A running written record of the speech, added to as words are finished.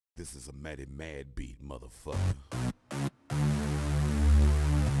This is a mad beat, motherfucker.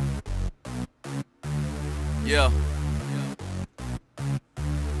 Yeah.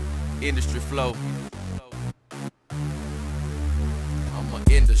 Industry flow. I'm a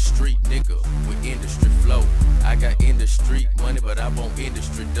in the street nigga with industry flow. I got in the street money, but I want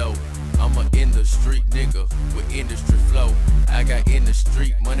industry dough. I'm a in the street nigga with industry flow. I got in the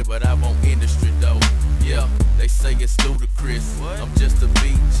street money, but I want industry dough. Yeah, they say it's ludicrous. I'm just a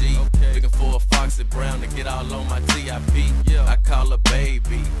BG, looking for a Foxy Brown to get all on my TIP. I call her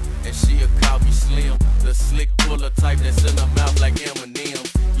baby, and she'll call me Slim. The slick puller type that's in her mouth like Eminem.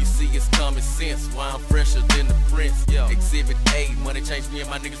 You see it's common sense, why I'm fresher than the Prince. Exhibit A, money changed me and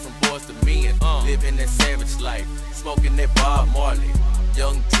my niggas from boys to men. Living that savage life, smoking that Bob Marley.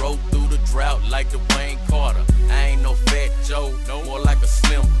 Young drove through the drought like Dwayne Carter. I ain't no Fat Joe, more like a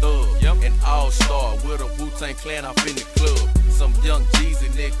Slim Thug. An all-star with a Wu-Tang Clan off in the club. Some young Jeezy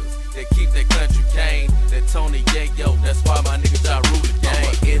niggas that keep that country cane. That Tony Yayo, that's why my niggas I rule the game.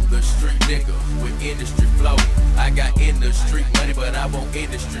 I'm a in the street nigga with industry flow. I got in the street money, but I want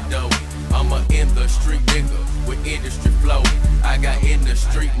industry dough. I'm a in the street nigga with industry flow. I got in the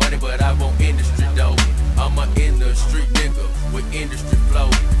street money, but I want industry dough. I'm a in the street nigga with industry flow.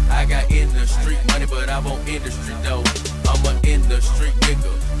 I got in the street money, but I want industry dough. I'm a in the street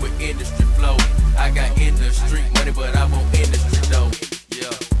nigga with industry flow. I got in the street money, but I want industry dough.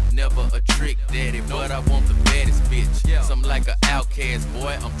 Yeah, never a trick daddy, but I want the baddest bitch. Something like an outcast,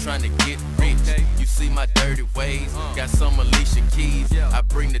 boy, I'm trying to get rich. You see my dirty ways, got some Alicia Keys. I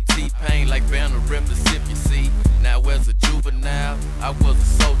bring the T-Pain like Banner Rep to sip, you see. Now as a juvenile, I was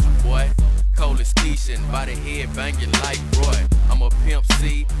a soldier, boy. Cold as Keisha and body head banging like Roy. I'm a pimp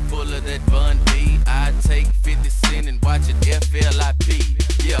C, full of that Bun B. I take 50 cent and watch it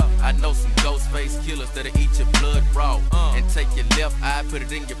FLIP. Yeah, I know some ghost face killers that'll eat your blood raw and take your left eye, put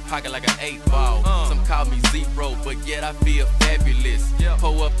it in your pocket like an 8-ball. Some call me Zero, but yet I feel fabulous.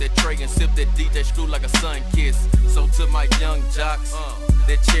 Pull up that tray and sip that DJ screw like a sun kiss. So to my young jocks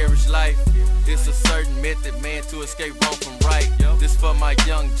that cherish life, it's a certain method, man, to escape wrong from right. This for my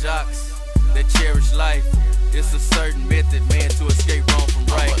young jocks that cherish life. It's a certain method, man, to escape wrong from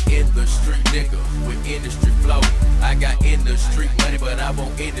right. I'm a in the street nigga with industry flow. I got in the street money, but I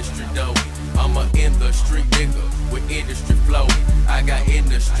want industry dough. I'm a in the street nigga with industry flow. I got in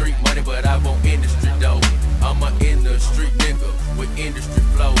the street money, but I want industry dough. I'm a in the street nigga with industry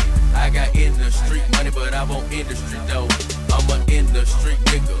flow. I got in the street money, but I want industry dough. I'm a in the street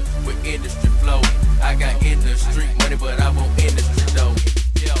nigga with industry flow. I got in the street money, but I want industry dough.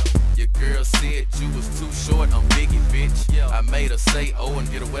 Your girl said you was too short, I'm biggie, bitch. I made her say oh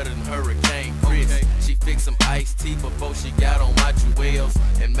and get her wetter than Hurricane Chris. She fixed some iced tea before she got on my jewels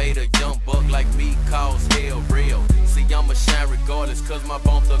and made a young buck like me cause hell real. See, I'ma shine regardless cause my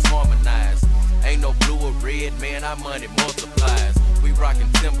bone thugs harmonize. Ain't no blue or red, man, our money multiplies. We rockin'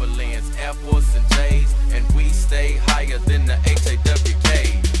 Timberlands, Air Force and J's, and we stay higher than the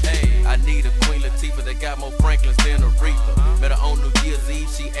HAWK. Hey, I need a Queen Latifah that got more Franklins than Aretha. Met her on New Year's Eve,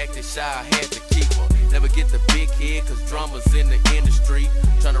 she acted shy, I had to keep her. Never get the big head, cause drama's in the industry.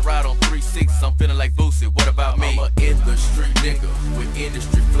 Tryna ride on 3-6, I'm feeling like Boosie, what about me? I'm a in the street nigga with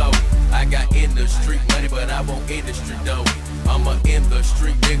industry flow. I got in the street money, but I want industry dough. I'm a in the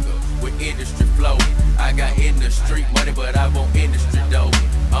street nigga with industry flow. I got in the street money, but I want industry dough.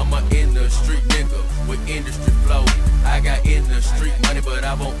 I'm a in the street nigga with industry flow. I got in the street money, but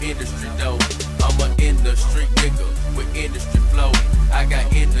I want industry dough. I'm a in the street nigga with industry flow. I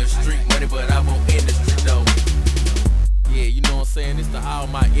got in the street money, but I want industry dough. Yeah, you know what I'm saying? It's to all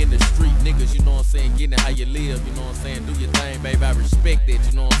my in the street niggas, you know what I'm saying? Getting it how you live, you know what I'm saying? Do your thing, baby, I respect that,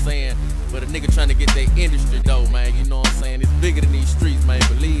 you know what I'm saying? But a nigga trying to get that industry though, man, you know what I'm saying? It's bigger than these streets, man,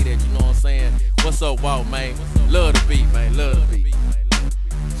 believe that, you know what I'm saying? What's up, Walt, man? Love the beat, man, love the beat.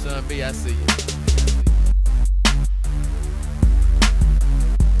 Son B, I see you.